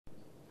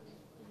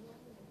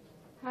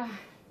唉，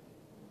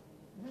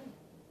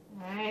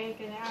来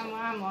给你按摩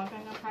按摩，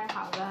刚刚拍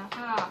好了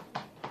哈。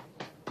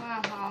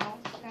啊，好，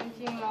干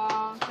净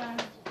喽，看，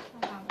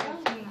好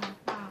干净了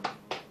哈。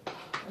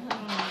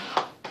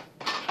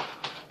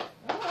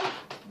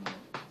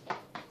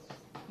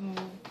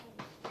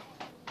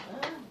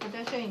我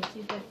的摄影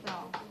机在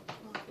照。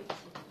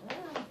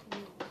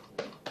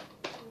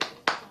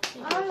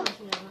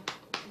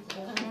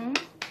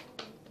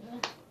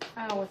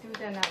我丢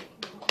在那里。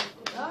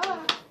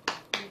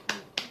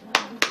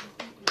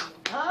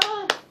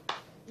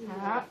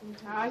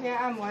好，先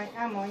按摩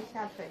一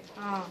下腿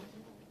啊。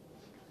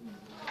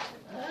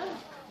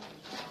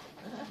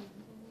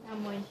按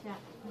摩一下。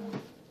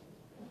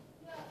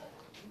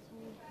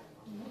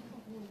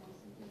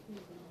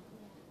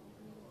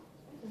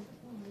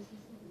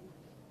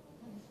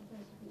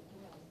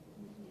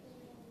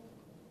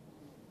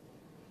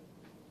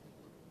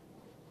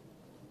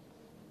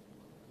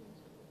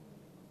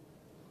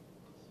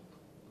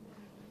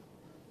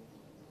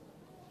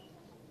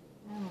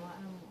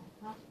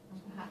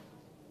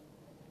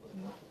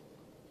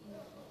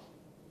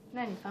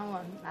那你帮我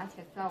拿起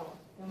来照我，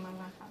跟妈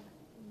妈好了。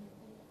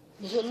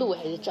你说录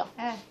还是照？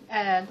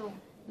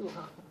录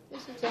哈，就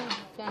是这样，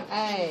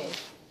哎。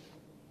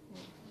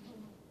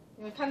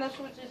有看到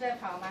数字在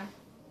跑吗？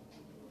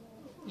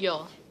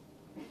有。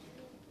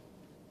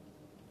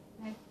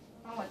来，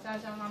帮我照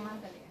照妈妈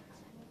的脸好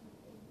了。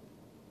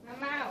妈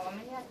妈，我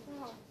们要照。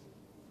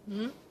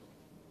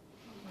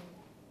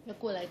要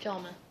过来照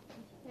吗？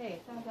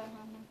对，照照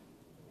妈妈。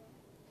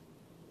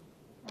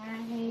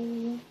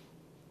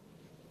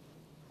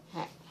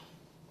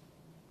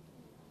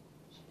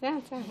这样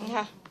很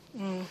好。好，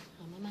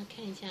妈妈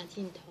看一下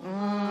镜头。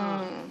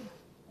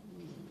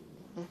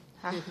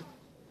好。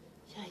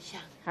笑一下。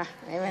好，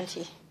没问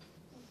题。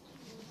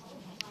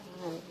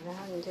然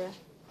后你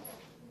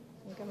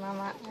跟妈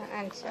妈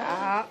按脚，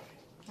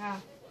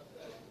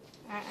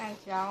按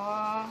脚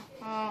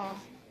哦。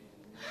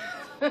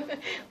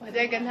我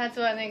在跟他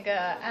做那个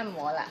按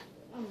摩啦。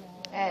按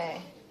摩。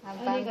哎。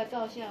那个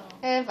照相哦。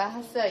把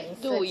他摄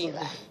影录影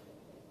了。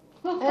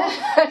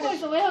为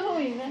什么要录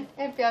影呢？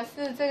表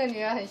示这个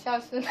女儿很孝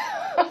顺。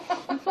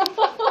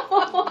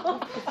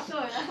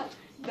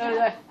对不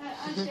对？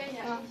按宣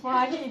扬。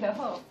欢喜的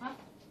好啊，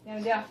对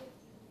不对？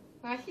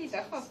欢喜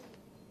的好，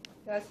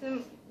表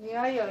示女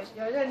儿有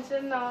认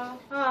真哦，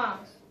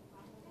啊。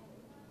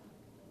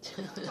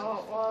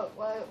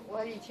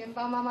我以前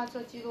帮妈妈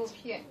做纪录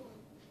片，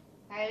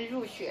还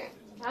入选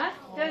啊，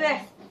对不对？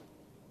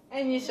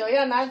哎，你手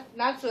要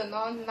拿准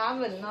哦，拿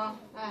稳哦，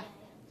哎，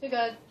这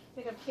个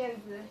片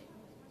子，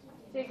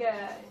这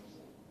个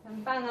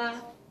很棒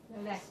啊，对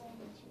不对？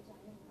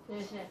是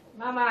不是？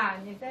妈妈，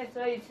你再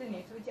做一次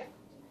女主角，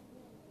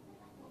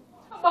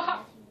好不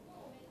好？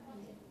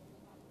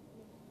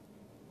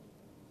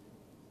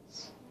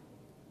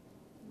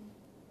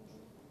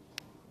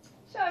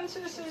上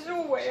次是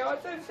入围哦，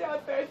这次要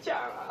得奖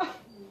了，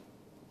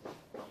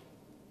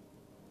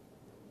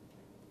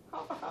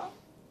好不好？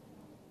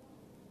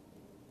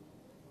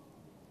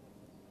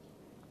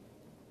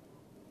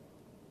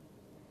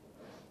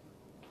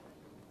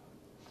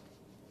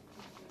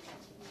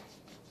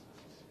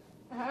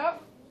好，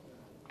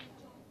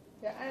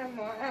再按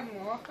摩啊。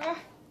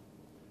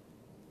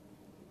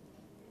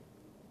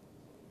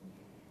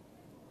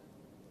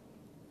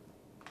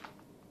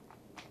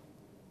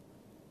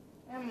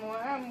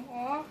按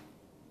摩，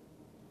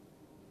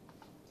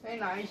推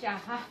拿一下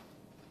哈。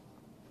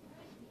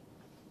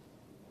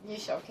你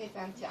手可以这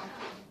样夹。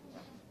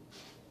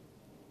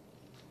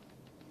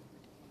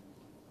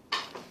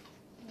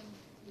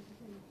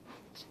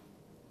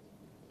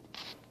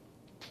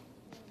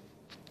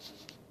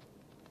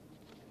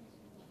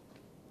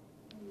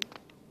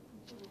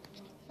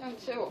上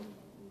次我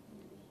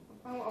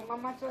帮我妈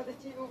妈做的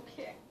纪录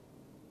片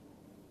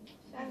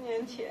，3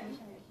年前，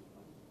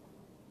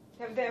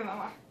对不对，妈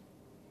妈？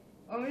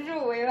我们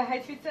入围了，还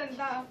去正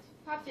大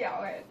发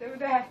表哎，对不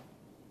对？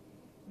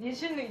你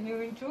是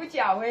女主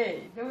角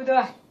哎，对不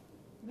对？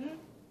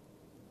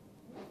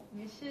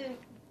你是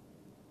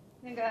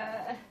那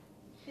个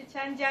去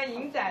参加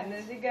影展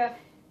的这个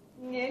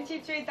年纪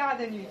最大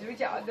的女主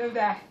角，对不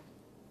对？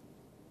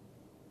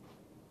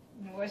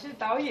我是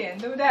导演，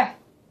对不对？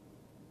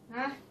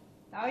啊，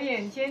导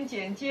演兼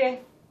剪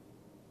接，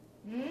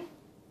是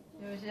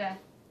不是？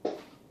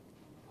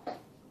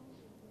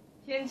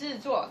兼制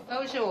作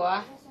都是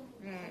我，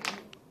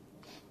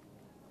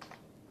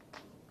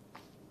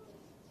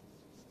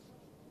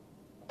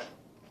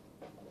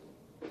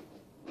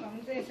我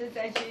们这次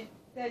再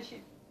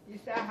去比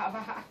赛好不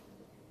好？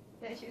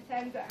再去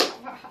参展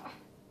好不好？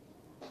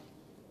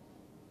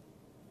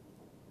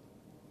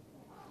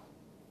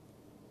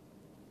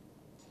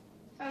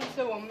上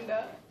次我们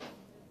的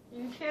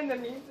影片的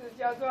名字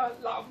叫做《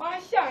老妈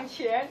向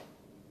前》，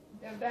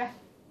对不对？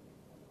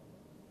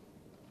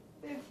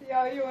这次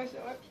要用什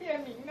么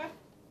片名呢？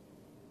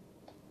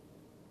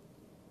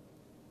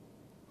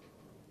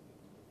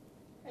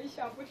还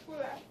想不出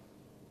来。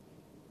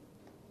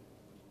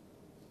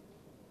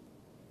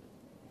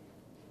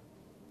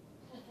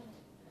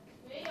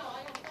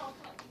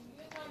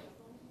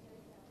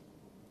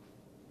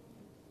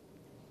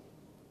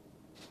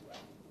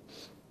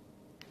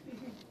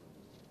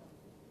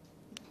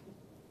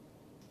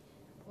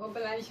我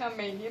本来想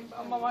每年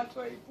帮妈妈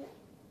做一部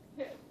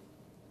片，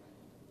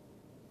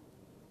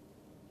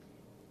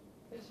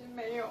可是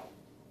没有，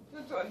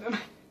就做那么，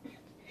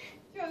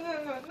就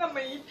那么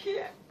一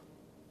片，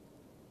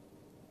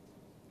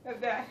对不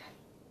对？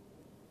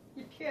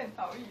一片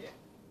导演。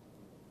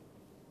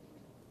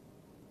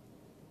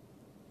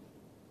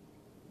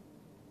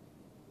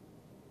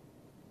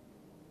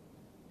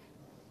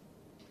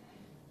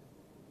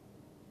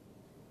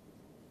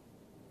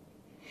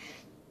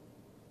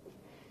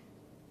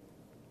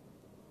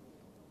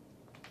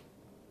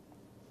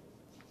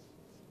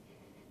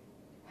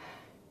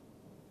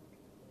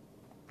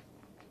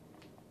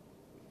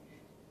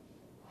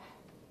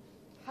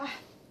好，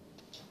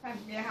看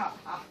边好了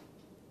哈，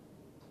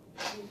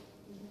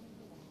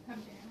看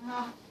边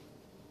哈，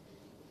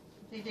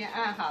这边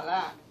按好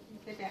了，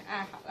这边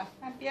按好了，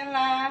看边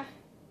啦，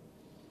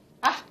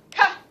好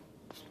看，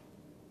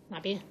哪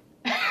边？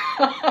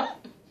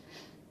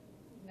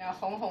那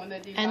红红的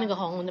地方，按那个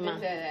红红的吗？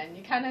对对对，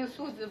你看那个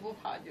数字不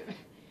跑就，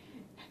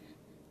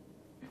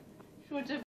数字。